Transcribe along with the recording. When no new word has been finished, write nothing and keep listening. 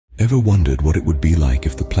Ever wondered what it would be like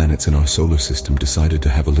if the planets in our solar system decided to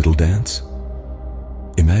have a little dance?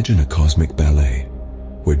 Imagine a cosmic ballet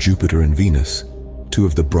where Jupiter and Venus, two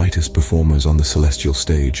of the brightest performers on the celestial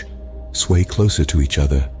stage, sway closer to each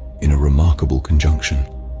other in a remarkable conjunction.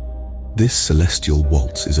 This celestial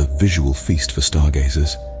waltz is a visual feast for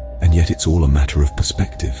stargazers, and yet it's all a matter of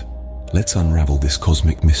perspective. Let's unravel this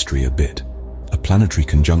cosmic mystery a bit. A planetary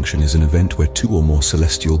conjunction is an event where two or more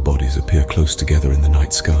celestial bodies appear close together in the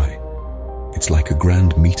night sky. It's like a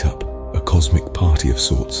grand meetup, a cosmic party of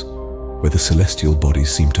sorts, where the celestial bodies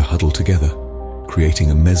seem to huddle together,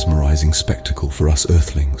 creating a mesmerizing spectacle for us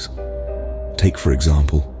Earthlings. Take, for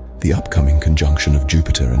example, the upcoming conjunction of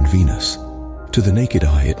Jupiter and Venus. To the naked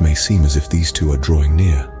eye, it may seem as if these two are drawing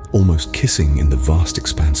near, almost kissing in the vast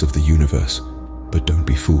expanse of the universe. But don't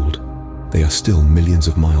be fooled. They are still millions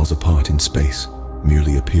of miles apart in space,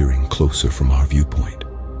 merely appearing closer from our viewpoint.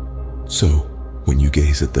 So, when you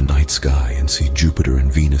gaze at the night sky and see Jupiter and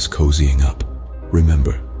Venus cozying up,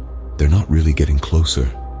 remember, they're not really getting closer,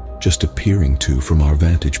 just appearing to from our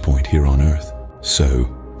vantage point here on Earth. So,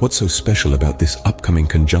 what's so special about this upcoming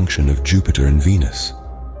conjunction of Jupiter and Venus?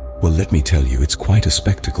 Well, let me tell you, it's quite a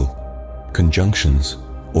spectacle. Conjunctions,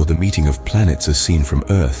 or the meeting of planets as seen from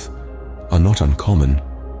Earth, are not uncommon,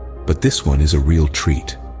 but this one is a real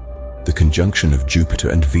treat. The conjunction of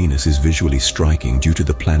Jupiter and Venus is visually striking due to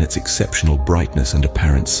the planet's exceptional brightness and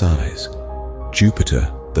apparent size.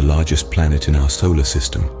 Jupiter, the largest planet in our solar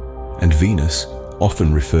system, and Venus,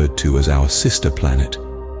 often referred to as our sister planet,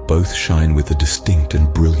 both shine with a distinct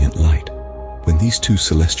and brilliant light. When these two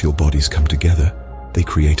celestial bodies come together, they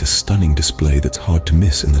create a stunning display that's hard to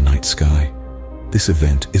miss in the night sky. This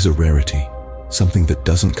event is a rarity, something that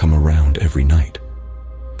doesn't come around every night.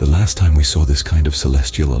 The last time we saw this kind of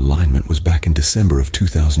celestial alignment was back in December of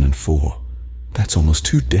 2004. That's almost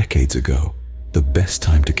 2 decades ago. The best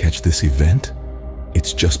time to catch this event?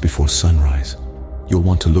 It's just before sunrise. You'll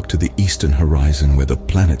want to look to the eastern horizon where the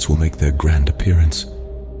planets will make their grand appearance.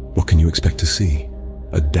 What can you expect to see?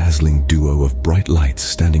 A dazzling duo of bright lights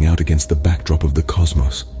standing out against the backdrop of the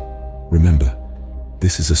cosmos. Remember,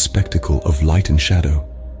 this is a spectacle of light and shadow,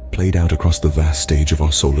 played out across the vast stage of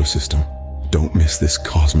our solar system. Don't miss this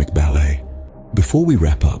cosmic ballet. Before we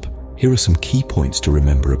wrap up, here are some key points to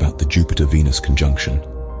remember about the Jupiter-Venus conjunction.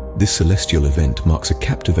 This celestial event marks a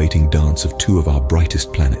captivating dance of two of our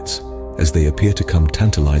brightest planets, as they appear to come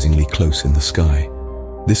tantalizingly close in the sky.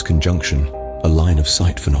 This conjunction, a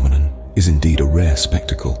line-of-sight phenomenon, is indeed a rare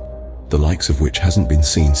spectacle, the likes of which hasn't been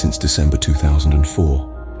seen since December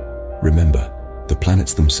 2004. Remember, the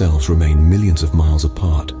planets themselves remain millions of miles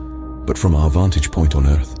apart, but from our vantage point on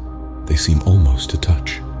Earth, they seem almost to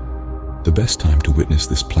touch. The best time to witness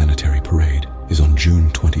this planetary parade is on June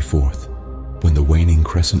 24th, when the waning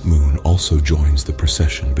crescent moon also joins the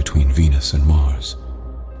procession between Venus and Mars.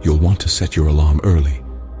 You'll want to set your alarm early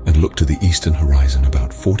and look to the eastern horizon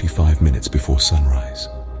about 45 minutes before sunrise.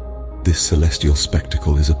 This celestial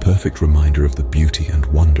spectacle is a perfect reminder of the beauty and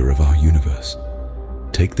wonder of our universe.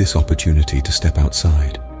 Take this opportunity to step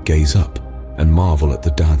outside, gaze up, and marvel at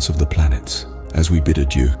the dance of the planets. As we bid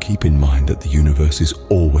adieu, keep in mind that the universe is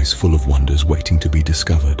always full of wonders waiting to be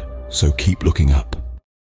discovered, so keep looking up.